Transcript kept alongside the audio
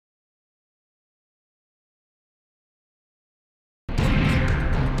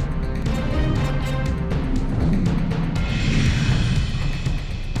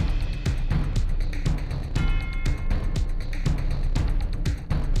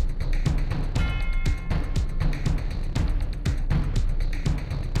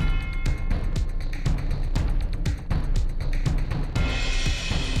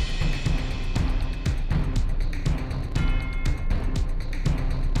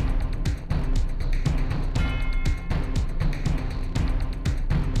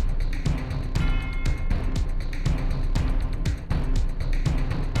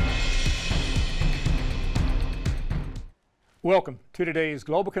Welcome to today's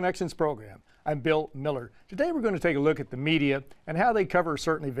Global Connections program. I'm Bill Miller. Today we're going to take a look at the media and how they cover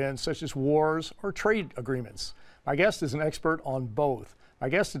certain events such as wars or trade agreements. My guest is an expert on both. My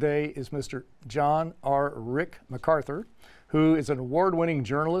guest today is Mr. John R. Rick MacArthur, who is an award-winning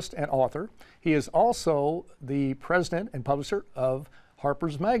journalist and author. He is also the president and publisher of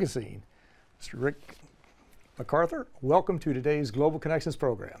Harper's Magazine. Mr. Rick MacArthur, welcome to today's Global Connections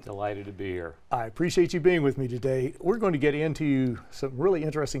program. Delighted to be here. I appreciate you being with me today. We're going to get into some really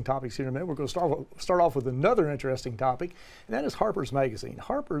interesting topics here in a minute. We're going to start off with another interesting topic, and that is Harper's Magazine.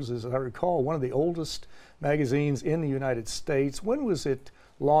 Harper's is, as I recall, one of the oldest magazines in the United States. When was it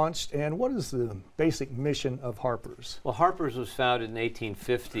launched, and what is the basic mission of Harper's? Well, Harper's was founded in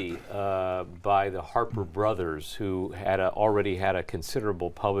 1850 by the Harper brothers, who already had a considerable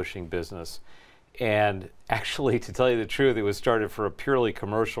publishing business. And actually, to tell you the truth, it was started for a purely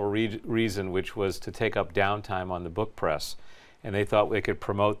commercial reason, which was to take up downtime on the book press. And they thought they could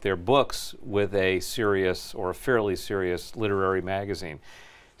promote their books with a serious or a fairly serious literary magazine.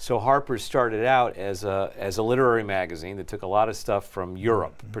 So Harper's started out as a literary magazine that took a lot of stuff from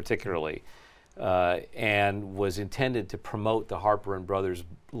Europe, particularly, and was intended to promote the Harper and Brothers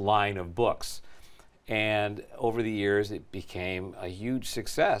line of books. And over the years, it became a huge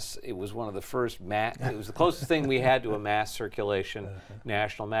success. It was one of the first it was the closest thing we had to a mass circulation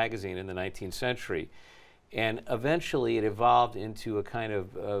national magazine in the 19th century. And eventually, it evolved into a kind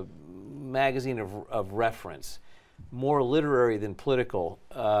of magazine of reference, more literary than political.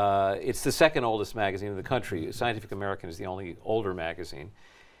 It's the second oldest magazine in the country. Scientific American is the only older magazine.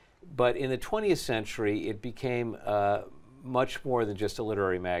 But in the 20th century, it became much more than just a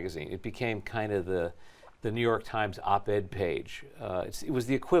literary magazine. It became kind of the New York Times op-ed page. It was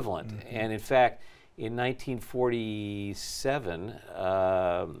the equivalent. And in fact, in 1947,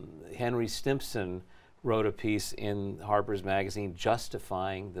 Henry Stimson wrote a piece in Harper's Magazine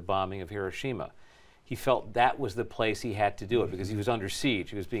justifying the bombing of Hiroshima. He felt that was the place he had to do it because he was under siege.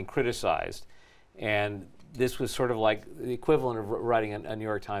 He was being criticized. And this was sort of like the equivalent of writing a New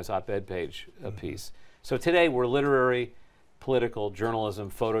York Times op-ed page piece. So today we're literary, political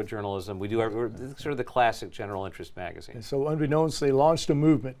journalism, photojournalism. We're sort of the classic general interest magazine. And so unbeknownst, they launched a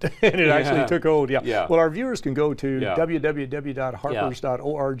movement and it actually took hold. Yeah. Well, our viewers can go to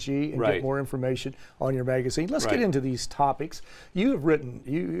www.harpers.org and get more information on your magazine. Let's get into these topics. You have written,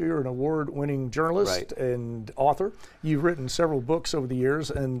 you're an award-winning journalist and author. You've written several books over the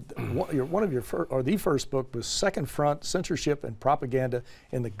years, and one of your the first book was Second Front: Censorship and Propaganda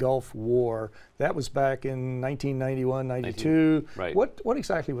in the Gulf War. That was back in 1991, 92. What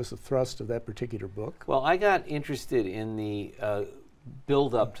exactly was the thrust of that particular book? Well, I got interested in the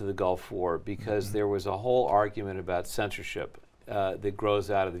build-up to the Gulf War because there was a whole argument about censorship that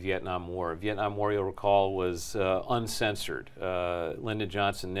grows out of the Vietnam War. Vietnam War, you'll recall, was uncensored. Lyndon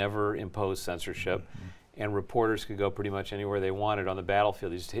Johnson never imposed censorship, and reporters could go pretty much anywhere they wanted on the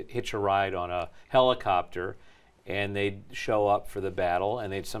battlefield. They just hitch a ride on a helicopter, and they'd show up for the battle,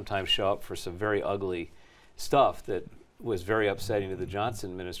 and they'd sometimes show up for some very ugly stuff that was very upsetting to the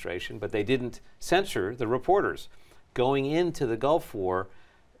Johnson administration, but they didn't censor the reporters. Going into the Gulf War,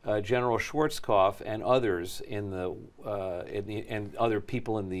 General Schwarzkopf and others and other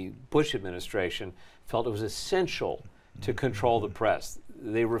people in the Bush administration felt it was essential to control the press.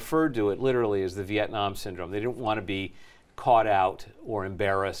 They referred to it literally as the Vietnam syndrome. They didn't want to be caught out or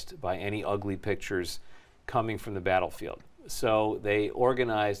embarrassed by any ugly pictures coming from the battlefield. So they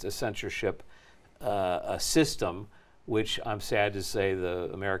organized a censorship system, which I'm sad to say the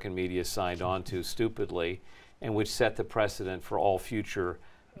American media signed on to stupidly, and which set the precedent for all future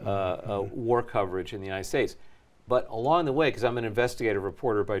war coverage in the United States. But along the way, because I'm an investigative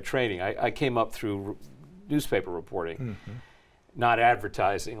reporter by training, I came up through newspaper reporting, not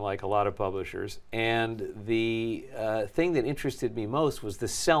advertising like a lot of publishers. And the thing that interested me most was the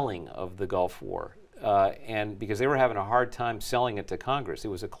selling of the Gulf War. And because they were having a hard time selling it to Congress. It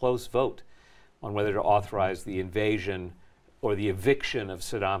was a close vote on whether to authorize the invasion or the eviction of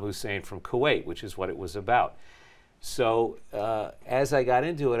Saddam Hussein from Kuwait, which is what it was about. So as I got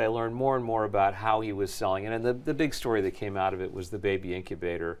into it, I learned more and more about how he was selling it. And the big story that came out of it was the baby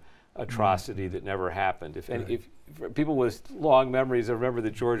incubator atrocity that never happened. If people with long memories, I remember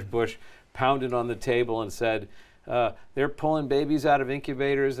that George Bush pounded on the table and said, they're pulling babies out of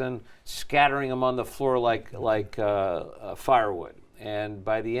incubators and scattering them on the floor like firewood. And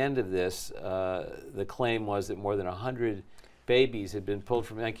by the end of this, the claim was that more than 100 babies had been pulled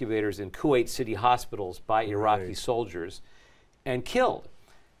from incubators in Kuwait City hospitals by Iraqi soldiers and killed.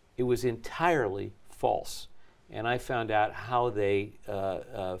 It was entirely false. And I found out how they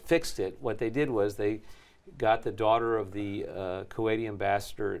fixed it. What they did was they got the daughter of the Kuwaiti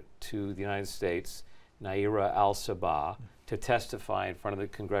ambassador to the United States, Naira al-Sabah, to testify in front of the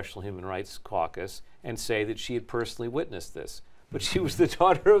Congressional Human Rights Caucus and say that she had personally witnessed this. But she was the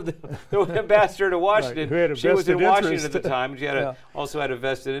daughter of the ambassador to Washington. Right, she was in Washington at the time. She had yeah. also had a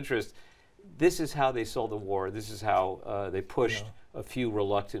vested interest. This is how they sold the war. This is how they pushed a few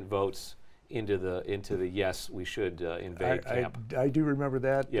reluctant votes into the yes, we should invade camp. I do remember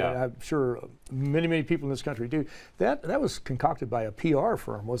that. Yeah. I'm sure many people in this country do. That was concocted by a PR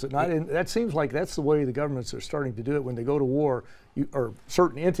firm, was it not? And that seems like that's the way the governments are starting to do it when they go to war. Or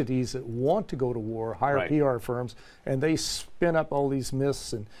certain entities that want to go to war hire Right. PR firms, and they spin up all these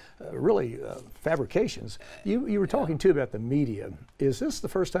myths and really fabrications. You were talking too about the media. Is this the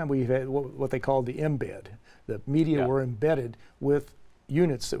first time we've had what they call the embed? The media were embedded with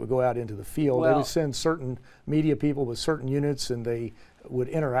units that would go out into the field. They would send certain media people with certain units, and they would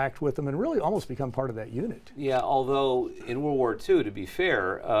interact with them and really almost become part of that unit. Yeah, although in World War II, to be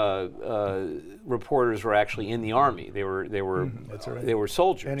fair, reporters were actually in the army. They were That's right. they were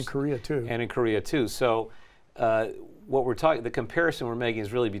soldiers. And in Korea too. And in Korea too. So what we're talking, the comparison we're making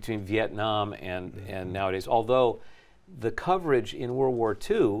is really between Vietnam and nowadays. Although the coverage in World War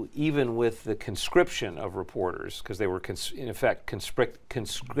II, even with the conscription of reporters, because they were in effect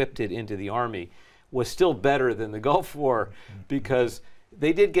conscripted into the army, was still better than the Gulf War, because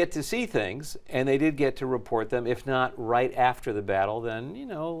they did get to see things and they did get to report them, if not right after the battle, then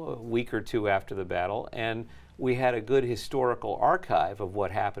a week or two after the battle. And we had a good historical archive of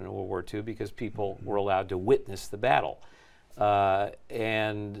what happened in World War II because people were allowed to witness the battle.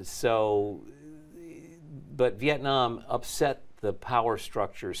 And so, but Vietnam upset the power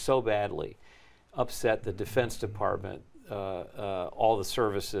structure so badly, upset the Defense Department, all the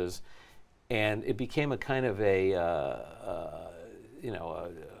services, and it became a kind of an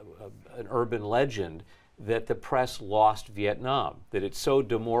urban legend that the press lost Vietnam, that it so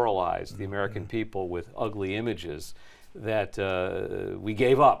demoralized the American people with ugly images that we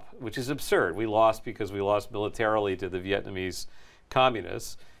gave up, which is absurd. We lost because we lost militarily to the Vietnamese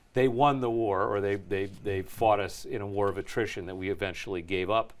communists. They won the war, or they fought us in a war of attrition that we eventually gave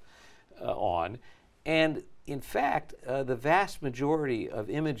up on. And in fact, the vast majority of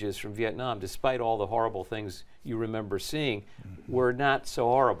images from Vietnam, despite all the horrible things you remember seeing, were not so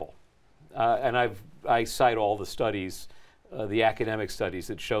horrible. And I cite all the studies, the academic studies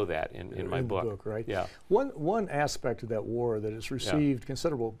that show that in my book. The book, right? Yeah. One aspect of that war that has received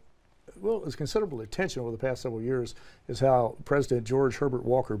considerable attention over the past several years is how President George Herbert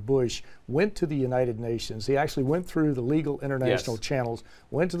Walker Bush went to the United Nations. He actually went through the legal international channels,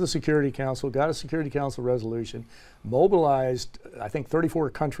 went to the Security Council, got a Security Council resolution, mobilized, I think, 34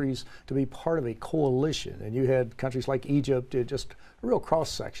 countries to be part of a coalition. And you had countries like Egypt, just a real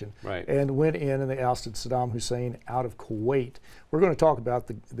cross-section, and went in and they ousted Saddam Hussein out of Kuwait. We're going to talk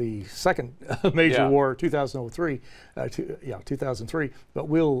about the second major war, 2003, 2003. But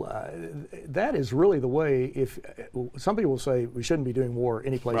that is really the way. If some people will say we shouldn't be doing war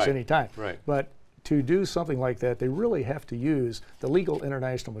any place, anytime, but to do something like that, they really have to use the legal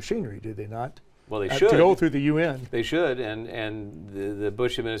international machinery, do they not? Well, they should. To go through the UN. They should, and the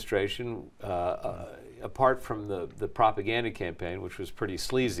Bush administration, apart from the propaganda campaign, which was pretty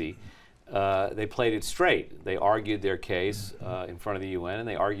sleazy, they played it straight. They argued their case in front of the UN, and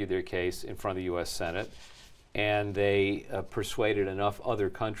they argued their case in front of the U.S. Senate, and they persuaded enough other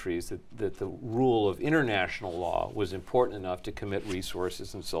countries that the rule of international law was important enough to commit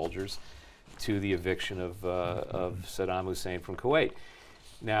resources and soldiers to the eviction of Saddam Hussein from Kuwait.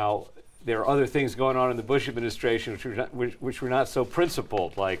 Now, there are other things going on in the Bush administration which were not so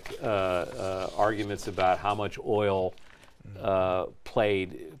principled, like arguments about how much oil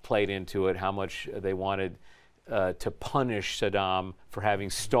played into it, how much they wanted to punish Saddam for having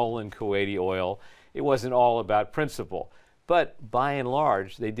stolen Kuwaiti oil. It wasn't all about principle. But by and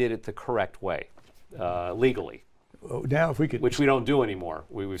large, they did it the correct way, legally. Now, if we could, which we don't do anymore.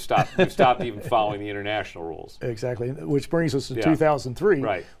 We've stopped even following the international rules. Exactly, which brings us to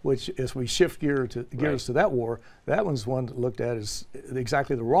 2003, which, as we shift gears to that war, that one's one looked at as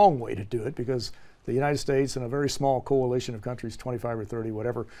exactly the wrong way to do it, because the United States and a very small coalition of countries, 25 or 30,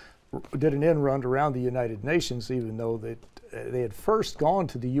 whatever, did an end run around the United Nations, even though they had first gone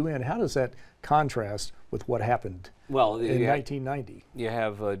to the UN. How does that contrast with what happened in 1990? You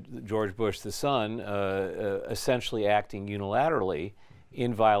have George Bush, the son, essentially acting unilaterally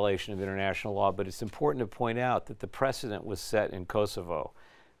in violation of international law, but it's important to point out that the precedent was set in Kosovo.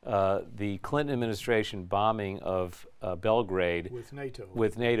 The Clinton administration bombing of Belgrade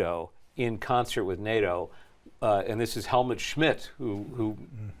with NATO in concert with NATO and this is Helmut Schmidt who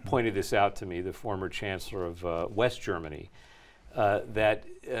pointed this out to me, the former chancellor of West Germany, that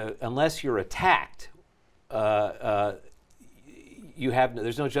unless you're attacked, there's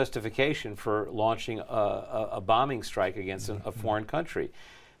no justification for launching a bombing strike against a foreign country.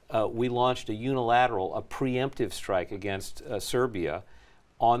 We launched a preemptive strike against Serbia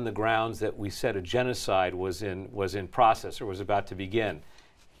on the grounds that we said a genocide was in process or was about to begin.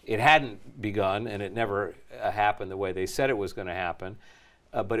 It hadn't begun, and it never happened the way they said it was going to happen,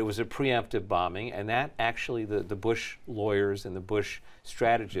 but it was a preemptive bombing, and that actually the Bush lawyers and the Bush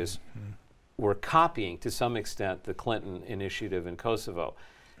strategists were copying to some extent the Clinton initiative in Kosovo.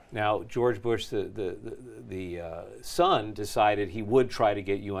 Now, George Bush, the son, decided he would try to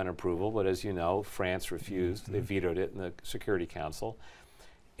get UN approval, but as you know, France refused. They vetoed it in the Security Council.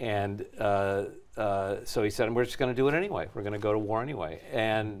 And so he said, we're just going to do it anyway. We're going to go to war anyway.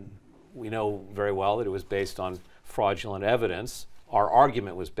 And we know very well that it was based on fraudulent evidence. Our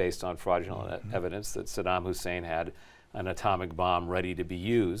argument was based on fraudulent evidence that Saddam Hussein had an atomic bomb ready to be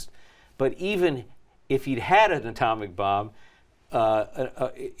used. But even if he'd had an atomic bomb,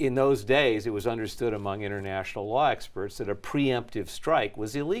 in those days, it was understood among international law experts that a preemptive strike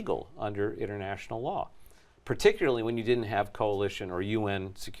was illegal under international law, particularly when you didn't have coalition or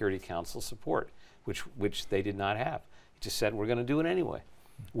UN Security Council support, which they did not have. He just said, we're going to do it anyway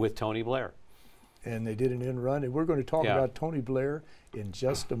with Tony Blair. And they did an end run, and we're going to talk about Tony Blair in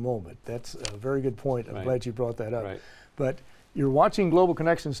just a moment. That's a very good point. I'm glad you brought that up. Right. But you're watching Global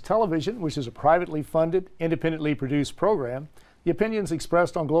Connections Television, which is a privately funded, independently produced program. The opinions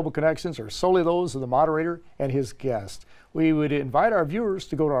expressed on Global Connections are solely those of the moderator and his guest. We would invite our viewers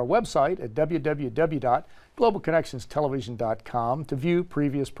to go to our website at www.globalconnectionstelevision.com to view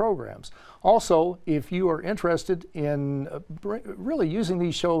previous programs. Also, if you are interested in really using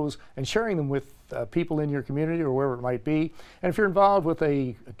these shows and sharing them with people in your community or wherever it might be, and if you're involved with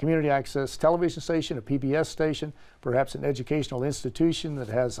a community access television station, a PBS station, perhaps an educational institution that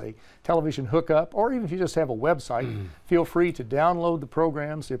has a television hookup, or even if you just have a website, feel free to download the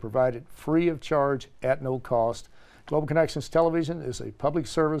programs. They're provided free of charge at no cost. Global Connections Television is a public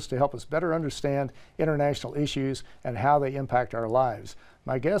service to help us better understand international issues and how they impact our lives.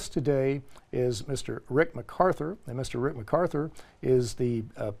 My guest today is Mr. Rick MacArthur, and Mr. Rick MacArthur is the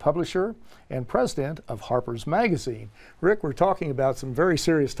publisher and president of Harper's Magazine. Rick, we're talking about some very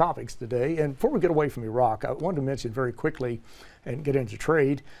serious topics today, and before we get away from Iraq, I wanted to mention very quickly and get into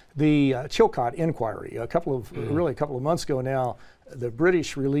trade, the Chilcot Inquiry. A couple of months ago now, the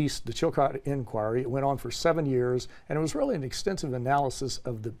British released the Chilcot Inquiry. It went on for 7 years, and it was really an extensive analysis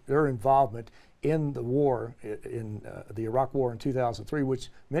of their involvement in the war, in the Iraq War in 2003, which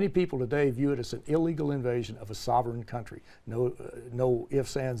many people today view it as an illegal invasion of a sovereign country. No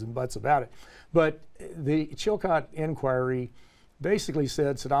ifs, ands, and buts about it. But the Chilcot Inquiry basically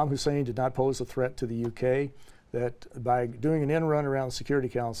said Saddam Hussein did not pose a threat to the UK, that by doing an end run around the Security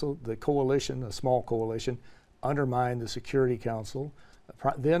Council, the coalition, a small coalition, undermined the Security Council.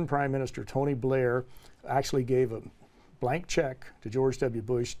 Then Prime Minister Tony Blair actually gave a blank check to George W.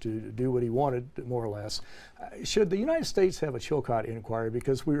 Bush to do what he wanted, more or less. Should the United States have a Chilcot Inquiry?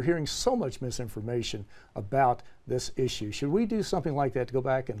 Because we're hearing so much misinformation about this issue. Should we do something like that to go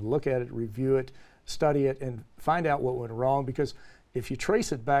back and look at it, review it, study it, and find out what went wrong? Because if you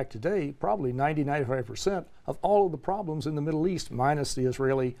trace it back today, probably 90–95% of all of the problems in the Middle East, minus the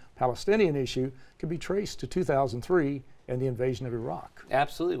Israeli-Palestinian issue, can be traced to 2003 and the invasion of Iraq.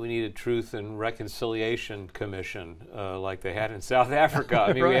 Absolutely. We need a Truth and Reconciliation Commission like they had in South Africa.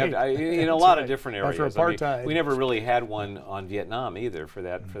 I mean, Right. we have in a lot of different areas. After apartheid. We never really had one on Vietnam either, for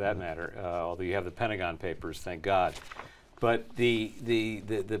that matter, although you have the Pentagon Papers, thank God. But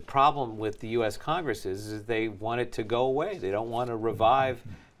the problem with the U.S. Congress is they want it to go away. They don't want to revive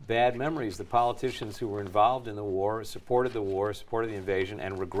bad memories. The politicians who were involved in the war, supported the invasion,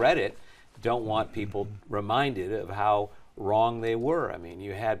 and regret it, don't want people reminded of how wrong they were. I mean,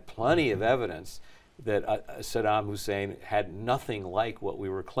 you had plenty of evidence that Saddam Hussein had nothing like what we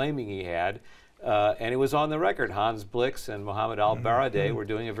were claiming he had, and it was on the record. Hans Blix and Mohammed al-Baradei were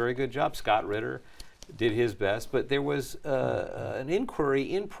doing a very good job. Scott Ritter did his best, but there was an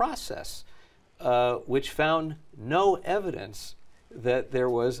inquiry in process which found no evidence that there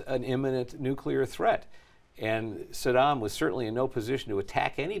was an imminent nuclear threat. And Saddam was certainly in no position to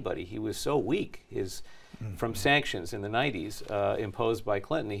attack anybody. He was so weak. From sanctions in the 90s imposed by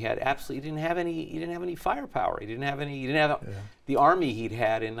Clinton, he didn't have any firepower. He didn't have the army he'd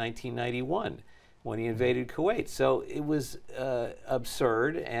had in 1991 when he invaded Kuwait. So it was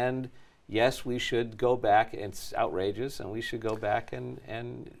absurd, and yes, we should go back, and it's outrageous, and we should go back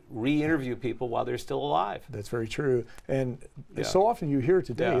and re-interview people while they're still alive. That's very true. And so often you hear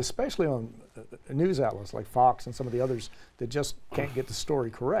today, especially on news outlets like Fox and some of the others that just can't get the story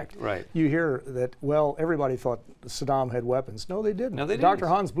correct. Right. You hear that, well, everybody thought Saddam had weapons. No, they didn't. No, they Dr. didn't.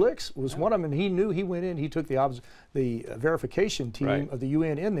 Hans Blix was one of them, and he knew. He went in, he took the verification team of the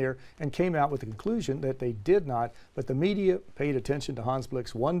UN in there and came out with the conclusion that they did not, but the media paid attention to Hans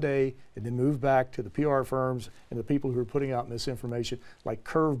Blix one day and then moved back to the PR firms and the people who were putting out misinformation, like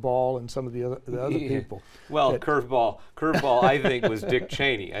Curveball and some of the other people. Well, Curveball, I think, was Dick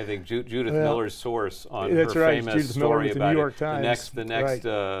Cheney. I think Judith Miller's source on her famous Judith Miller story with about the New York Times. The next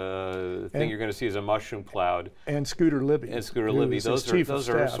thing you're going to see is a mushroom cloud. And Scooter Libby. And Scooter Libby. Those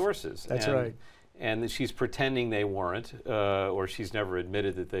are her sources. That's right. And she's pretending they weren't, or she's never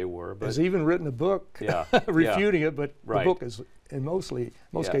admitted that they were. But has even written a book refuting it, but the book is in most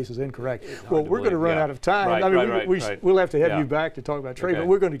cases incorrect. Well, we're going to run out of time. We'll have to have you back to talk about trade, but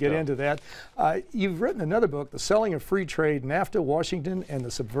we're going to get into that. You've written another book, The Selling of Free Trade, NAFTA, Washington, and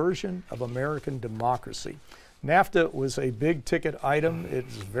the Subversion of American Democracy. NAFTA was a big ticket item.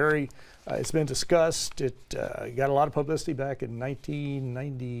 It's been discussed. It got a lot of publicity back in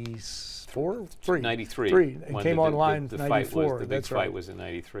 1993, and came online in 94. The big fight was in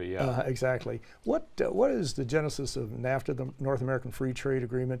 93, exactly. What is the genesis of NAFTA, the North American Free Trade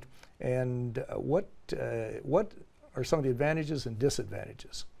Agreement, and what are some of the advantages and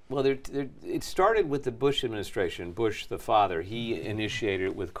disadvantages? Well, it started with the Bush administration. Bush, the father, he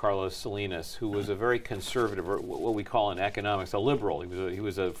initiated it with Carlos Salinas, who was a very conservative, or what we call in economics, a liberal. He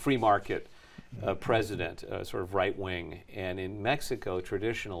was a free market president, sort of right wing. And in Mexico,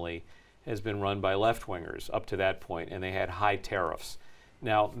 traditionally, has been run by left-wingers up to that point, and they had high tariffs.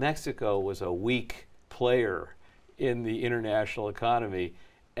 Now, Mexico was a weak player in the international economy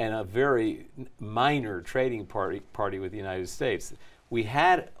and a very minor trading party with the United States. We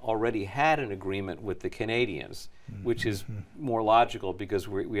had already had an agreement with the Canadians, which is more logical because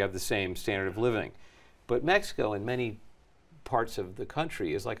we have the same standard of living. But Mexico, in many parts of the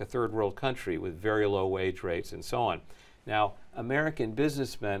country, is like a third world country with very low wage rates and so on. Now, American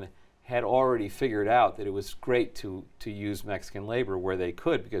businessmen had already figured out that it was great to use Mexican labor where they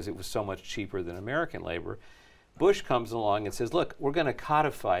could because it was so much cheaper than American labor. Bush comes along and says, look, we're going to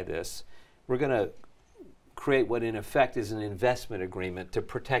codify this. We're going to create what in effect is an investment agreement to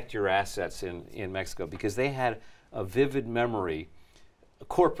protect your assets in Mexico, because they had a vivid memory, a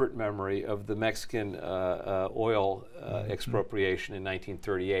corporate memory of the Mexican oil expropriation in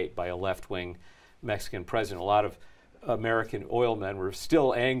 1938 by a left-wing Mexican president. A lot of American oil men were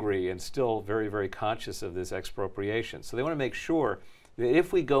still angry and still very, very conscious of this expropriation. So they want to make sure that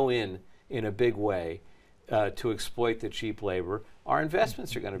if we go in a big way to exploit the cheap labor, our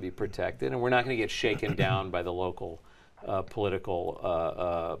investments are going to be protected, and we're not going to get shaken down by the local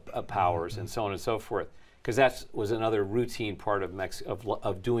political powers and so on and so forth. Because that was another routine part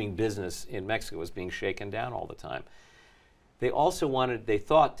of doing business in Mexico, was being shaken down all the time. They also they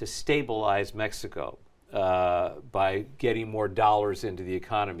thought to stabilize Mexico by getting more dollars into the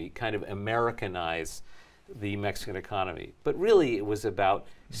economy, kind of Americanize the Mexican economy. But really it was about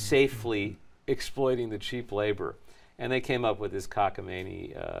safely exploiting the cheap labor. And they came up with this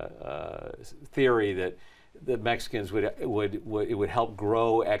cockamamie theory that the Mexicans it would help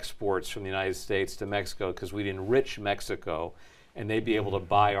grow exports from the United States to Mexico because we'd enrich Mexico and they'd be able to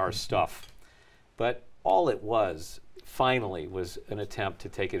buy our stuff. But all it was, finally, was an attempt to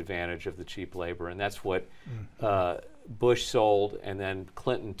take advantage of the cheap labor, and that's what Bush sold, and then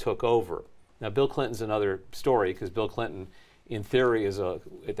Clinton took over. Now, Bill Clinton's another story, because Bill Clinton, in theory,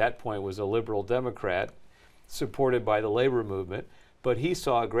 at that point was a liberal Democrat, supported by the labor movement, but he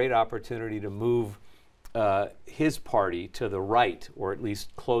saw a great opportunity to move his party to the right, or at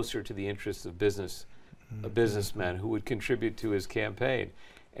least closer to the interests of businessmen who would contribute to his campaign.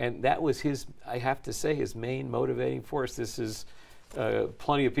 And that was I have to say, his main motivating force. This is,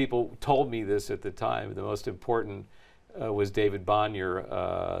 plenty of people told me this at the time. The most important was David Bonnier,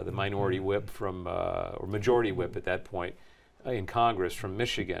 the minority whip or majority whip at that point in Congress from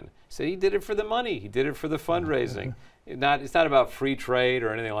Michigan. So he did it for the money. He did it for the fundraising. It's not about free trade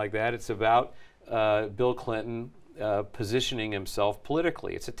or anything like that. It's about Bill Clinton positioning himself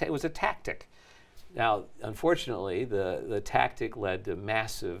politically. It was a tactic. Now, unfortunately, the tactic led to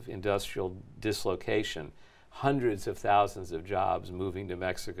massive industrial dislocation, hundreds of thousands of jobs moving to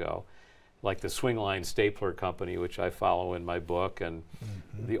Mexico, like the Swingline Stapler Company, which I follow in my book, and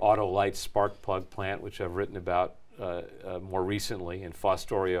the Autolite spark plug plant, which I've written about more recently in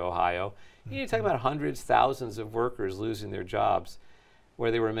Fostoria, Ohio. You're talking about hundreds, thousands of workers losing their jobs. where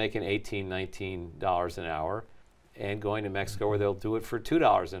they were making $18, $19 an hour, and going to Mexico where they'll do it for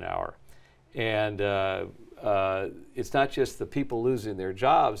 $2 an hour. And it's not just the people losing their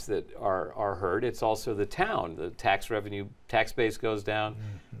jobs that are hurt, it's also the town. The tax base goes down,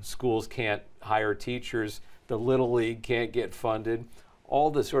 schools can't hire teachers, the Little League can't get funded. All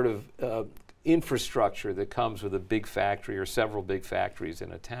the sort of infrastructure that comes with a big factory or several big factories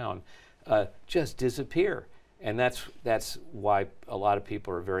in a town just disappear. And that's why a lot of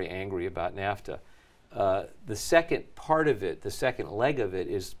people are very angry about NAFTA. The second part of it, the second leg of it,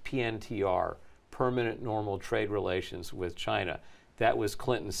 is PNTR, Permanent Normal Trade Relations with China. That was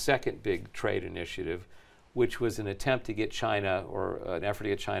Clinton's second big trade initiative, which was an attempt to get China, or an effort to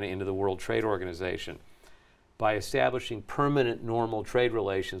get China into the World Trade Organization. By establishing permanent normal trade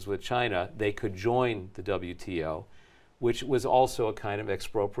relations with China, they could join the WTO, which was also a kind of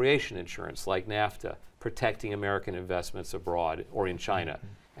expropriation insurance like NAFTA, protecting American investments abroad or in China.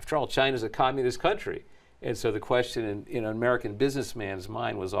 After all, China's a communist country. And so the question in an American businessman's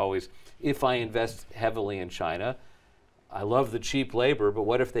mind was always, if I invest heavily in China, I love the cheap labor, but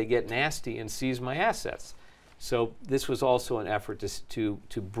what if they get nasty and seize my assets? So this was also an effort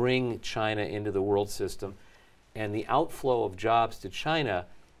to bring China into the world system. And the outflow of jobs to China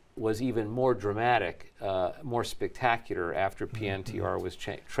was even more dramatic, more spectacular after PNTR was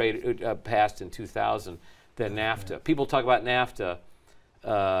passed in 2000 than NAFTA. People talk about NAFTA,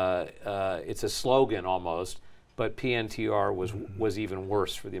 it's a slogan almost, but PNTR was even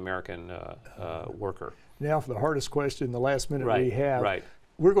worse for the American worker. Now for the hardest question, the last minute Right, we have. right.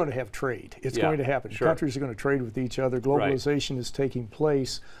 We're going to have trade. It's going to happen. Sure. Countries are going to trade with each other. Globalization is taking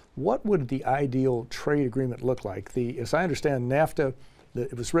place. What would the ideal trade agreement look like? As I understand, NAFTA,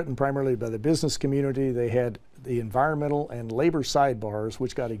 it was written primarily by the business community. They had the environmental and labor sidebars,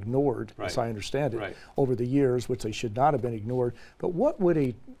 which got ignored, as I understand it, over the years, which they should not have been ignored. But what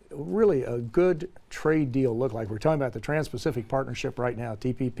would really a good trade deal look like? We're talking about the Trans-Pacific Partnership right now,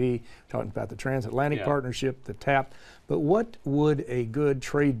 TPP, talking about the Transatlantic Partnership, the TAP. But what would a good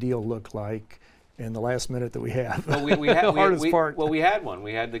trade deal look like in the last minute that we have? Well, we had one.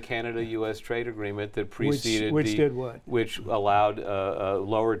 We had the Canada-U.S. trade agreement that preceded which did what? Which allowed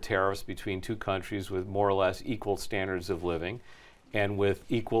lower tariffs between two countries with more or less equal standards of living, and with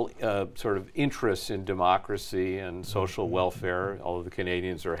equal sort of interests in democracy and social welfare. Although the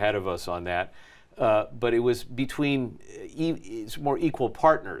Canadians are ahead of us on that. But it was between more equal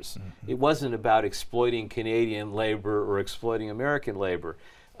partners. It wasn't about exploiting Canadian labor or exploiting American labor.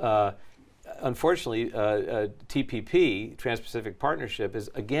 Unfortunately, TPP, Trans-Pacific Partnership, is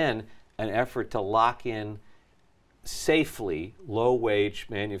again an effort to lock in safely low-wage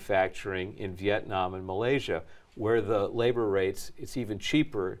manufacturing in Vietnam and Malaysia, where the labor rates, it's even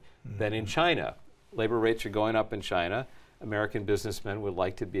cheaper than in China. Labor rates are going up in China. American businessmen would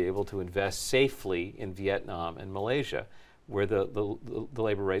like to be able to invest safely in Vietnam and Malaysia, where the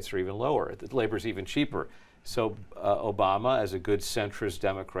labor rates are even lower. The labor is even cheaper. So Obama, as a good centrist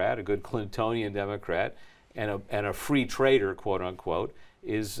Democrat, a good Clintonian Democrat, and a free trader, quote unquote,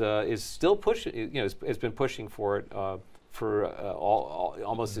 is still pushing. Has been pushing for it for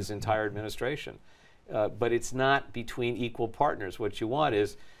almost his entire administration. But it's not between equal partners. What you want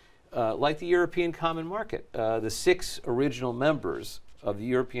is, like the European Common Market, the 6 original members of the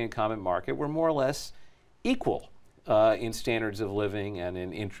European Common Market were more or less equal in standards of living and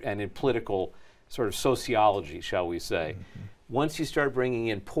in political sort of sociology, shall we say. Once you start bringing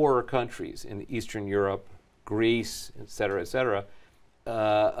in poorer countries in Eastern Europe, Greece, et cetera,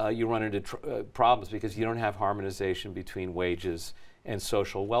 you run into problems because you don't have harmonization between wages and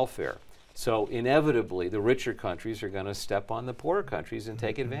social welfare. So inevitably, the richer countries are going to step on the poorer countries and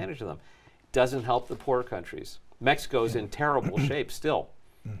take advantage of them. Doesn't help the poor countries. Mexico's in terrible shape still,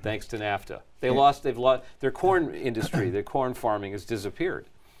 thanks to NAFTA. They've lost their corn industry, their corn farming has disappeared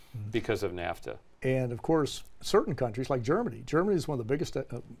because of NAFTA. And of course, certain countries like Germany. Germany is one of the biggest,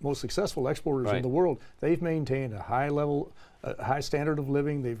 most successful exporters in the world. They've maintained a high level, high standard of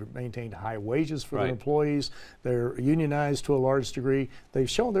living. They've maintained high wages for their employees. They're unionized to a large degree. They've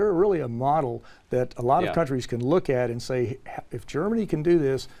shown they're really a model that a lot of countries can look at and say, if Germany can do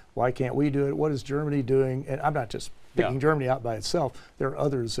this, why can't we do it? What is Germany doing? And I'm not just picking Germany out by itself. There are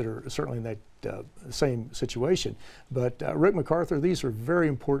others that are certainly in that same situation. But Rick MacArthur, these are very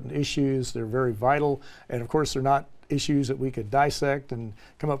important issues. They're very vital. And of course, they're not issues that we could dissect and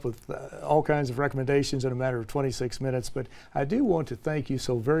come up with all kinds of recommendations in a matter of 26 minutes. But I do want to thank you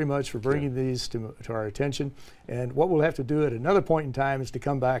so very much for bringing these to our attention. And what we'll have to do at another point in time is to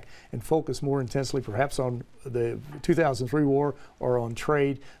come back and focus more intensely, perhaps on the 2003 war or on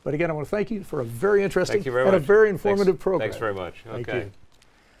trade. But again, I want to thank you for a very interesting and a very informative program. Thanks very much. Thank you.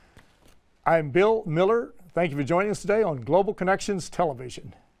 I'm Bill Miller. Thank you for joining us today on Global Connections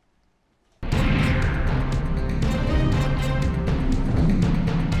Television.